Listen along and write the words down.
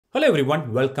Hello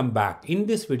everyone, welcome back. In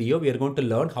this video, we are going to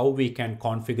learn how we can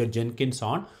configure Jenkins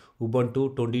on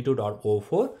Ubuntu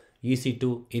 22.04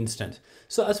 EC2 instance.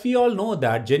 So as we all know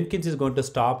that Jenkins is going to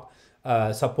stop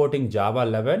supporting Java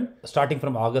 11 starting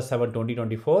from August 7,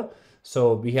 2024.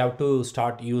 So we have to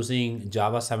start using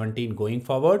Java 17 going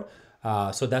forward.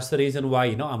 So that's the reason why,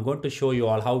 I'm going to show you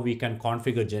all how we can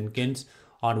configure Jenkins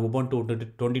on Ubuntu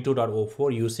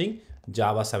 22.04 using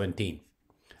Java 17.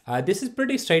 This is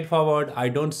pretty straightforward. I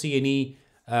don't see any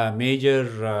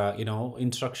major,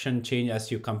 instruction change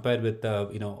as you compare with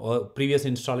the, previous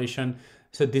installation.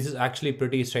 So this is actually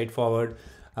pretty straightforward.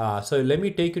 So let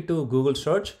me take you to Google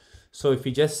search. So if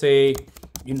you just say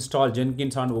install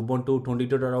Jenkins on Ubuntu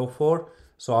 22.04,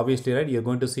 so obviously, right, you're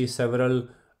going to see several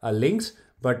links.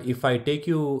 But if I take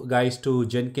you guys to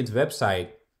Jenkins website,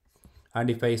 and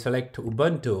if I select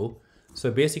Ubuntu, so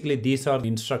basically these are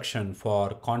instruction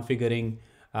for configuring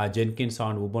Jenkins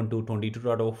on Ubuntu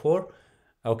 22.04.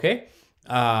 Okay,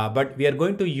 but we are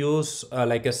going to use,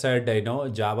 like I said,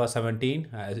 Java 17.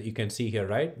 As you can see here,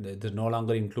 right? They're no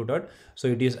longer included. So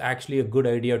it is actually a good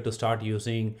idea to start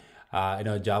using,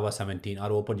 Java 17 or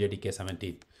OpenJDK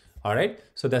 17. All right.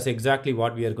 So that's exactly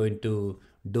what we are going to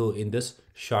do in this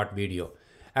short video.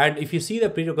 And if you see the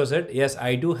prerequisite, yes,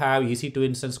 I do have EC2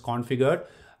 instance configured,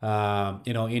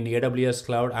 in AWS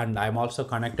Cloud, and I'm also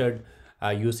connected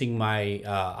using my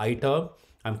iTerm.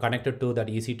 I'm connected to that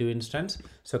EC2 instance.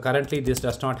 So currently this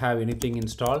does not have anything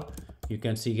installed. You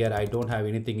can see here, I don't have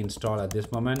anything installed at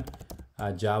this moment,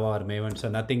 Java or Maven, so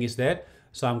nothing is there.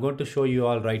 So I'm going to show you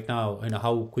all right now,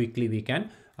 how quickly we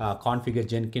can configure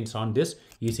Jenkins on this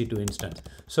EC2 instance.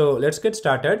 So let's get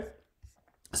started.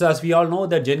 So as we all know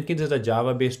that Jenkins is a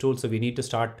Java based tool, so we need to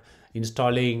start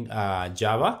installing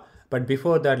Java. But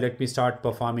before that, let me start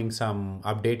performing some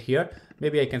update here.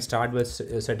 Maybe I can start with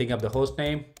setting up the host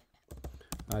name.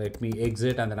 Let me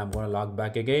exit and then I'm going to log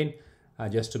back again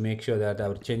just to make sure that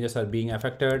our changes are being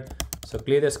affected. So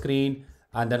clear the screen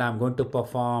and then I'm going to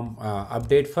perform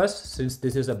update first. Since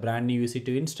this is a brand new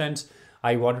EC2 instance,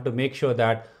 I wanted to make sure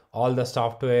that all the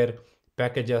software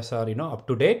packages are up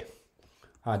to date.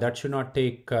 That should not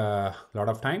take a lot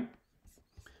of time.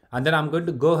 And then I'm going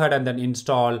to go ahead and then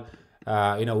install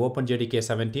OpenJDK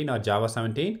 17 or Java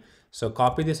 17. So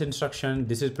copy this instruction.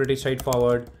 This is pretty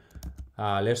straightforward.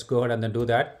 Let's go ahead and then do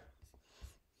that.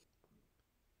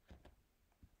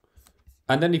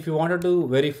 And then if you wanted to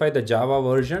verify the Java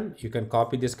version, you can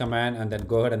copy this command and then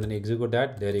go ahead and then execute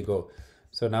that. There you go.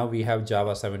 So now we have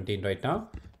Java 17 right now.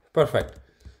 Perfect.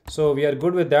 So we are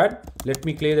good with that. Let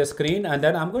me clear the screen and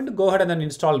then I'm going to go ahead and then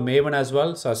install Maven as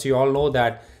well. So as you all know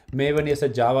that Maven is a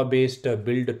Java based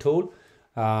build tool.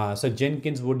 So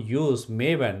Jenkins would use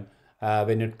Maven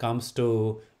when it comes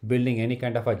to building any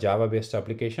kind of a Java based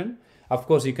application. Of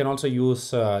course, you can also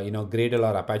use Gradle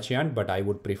or Apache, but I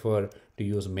would prefer to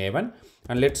use Maven.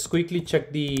 And let's quickly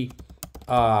check the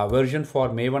version for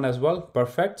Maven as well.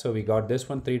 Perfect. So we got this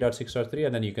one 3.6.3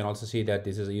 and then you can also see that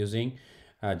this is using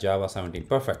Java 17.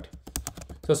 Perfect.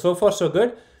 So far so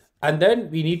good. And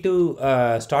then we need to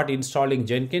start installing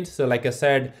Jenkins. So like I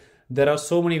said, there are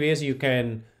so many ways you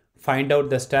can find out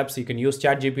the steps. You can use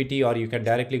ChatGPT or you can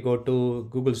directly go to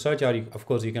Google search, or of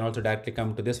course you can also directly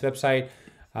come to this website.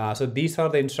 So these are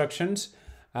the instructions,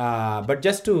 but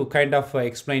just to kind of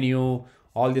explain you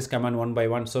all this command one by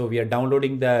one. So we are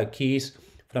downloading the keys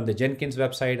from the Jenkins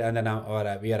website and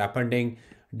then we are appending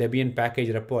Debian package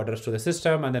repo address to the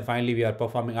system, and then finally we are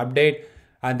performing update,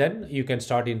 and then you can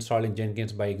start installing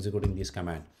Jenkins by executing this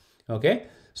command. Okay,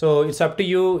 so it's up to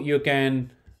you.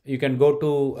 You can go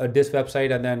to this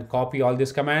website and then copy all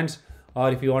these commands,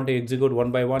 or if you want to execute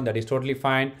one by one, that is totally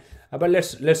fine. But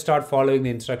let's start following the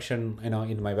instruction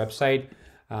in my website.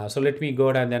 So let me go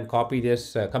ahead and then copy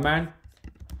this command,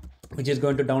 which is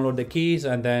going to download the keys,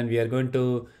 and then we are going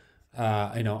to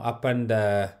append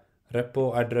the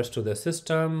repo address to the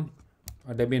system,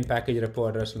 Debian package repo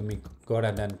address. Let me go ahead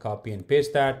and then copy and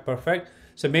paste that. Perfect.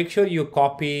 So make sure you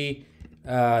copy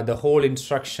the whole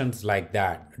instructions like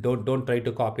that. Don't try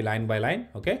to copy line by line.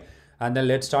 Okay, and then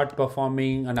let's start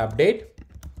performing an update.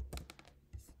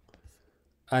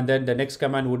 And then the next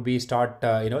command would be start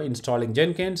installing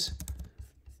Jenkins.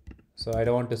 So I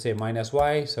don't want to say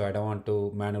 -y, so I don't want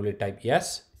to manually type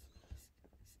yes.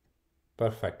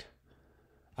 Perfect.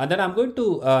 And then I'm going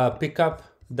to pick up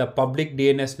the public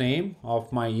DNS name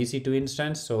of my EC2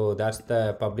 instance. So that's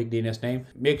the public DNS name.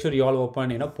 Make sure you all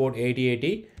open port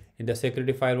 8080 in the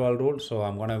security firewall rule. So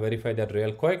I'm going to verify that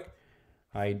real quick.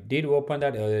 I did open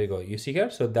that. Oh, there you go. You see here.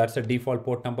 So that's the default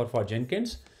port number for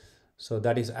Jenkins. So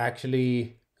that is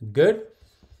actually good.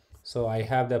 So I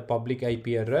have the public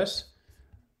IP address.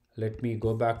 Let me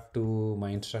go back to my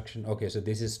instruction. Okay, so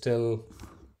this is still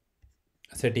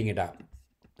setting it up.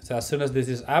 So as soon as this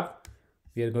is up,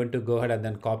 we are going to go ahead and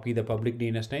then copy the public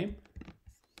DNS name.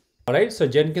 All right, so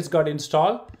Jenkins got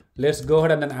installed. Let's go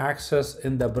ahead and then access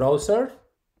in the browser.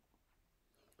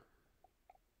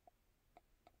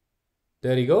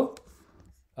 There you go.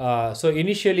 So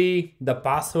initially the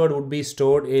password would be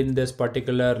stored in this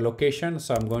particular location.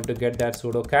 So I'm going to get that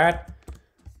sudo cat.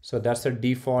 So that's the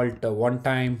default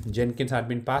one-time Jenkins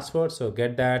admin password. So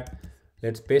get that.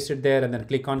 Let's paste it there and then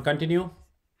click on continue.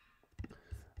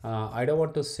 I don't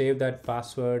want to save that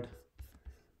password.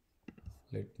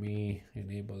 Let me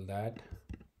enable that.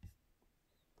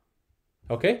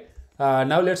 Okay.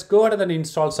 Now let's go ahead and then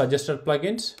install suggested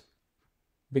plugins,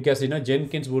 because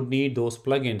Jenkins would need those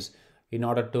plugins in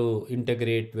order to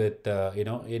integrate with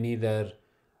any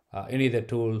other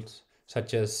tools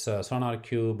such as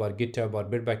SonarQube or GitHub or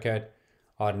Bitbucket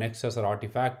or Nexus or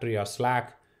Artifactory or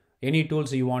Slack. Any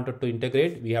tools you wanted to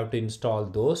integrate, we have to install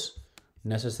those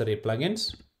necessary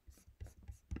plugins.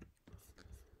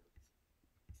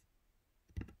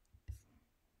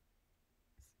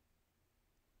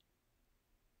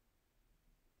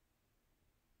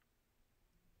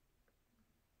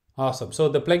 Awesome. So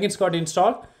the plugins got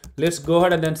installed. Let's go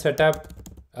ahead and then set up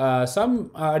some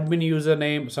admin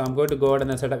username. So I'm going to go ahead and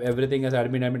then set up everything as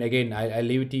admin. Again, I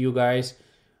leave it to you guys.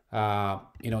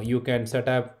 You can set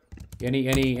up any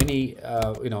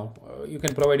you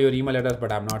can provide your email address,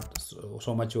 but I'm not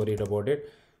so much worried about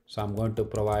it. So I'm going to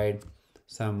provide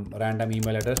some random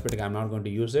email address, but I'm not going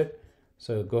to use it.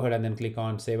 So go ahead and then click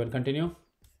on save and continue.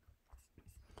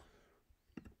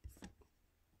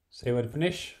 Save and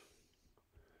finish.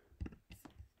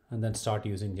 And then start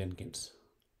using Jenkins.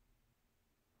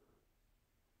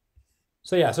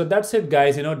 So yeah, so that's it,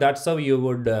 guys. That's how you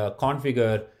would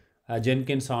configure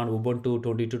Jenkins on Ubuntu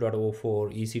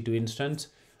 22.04 EC2 instance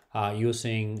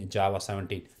using Java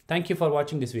 17. Thank you for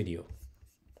watching this video.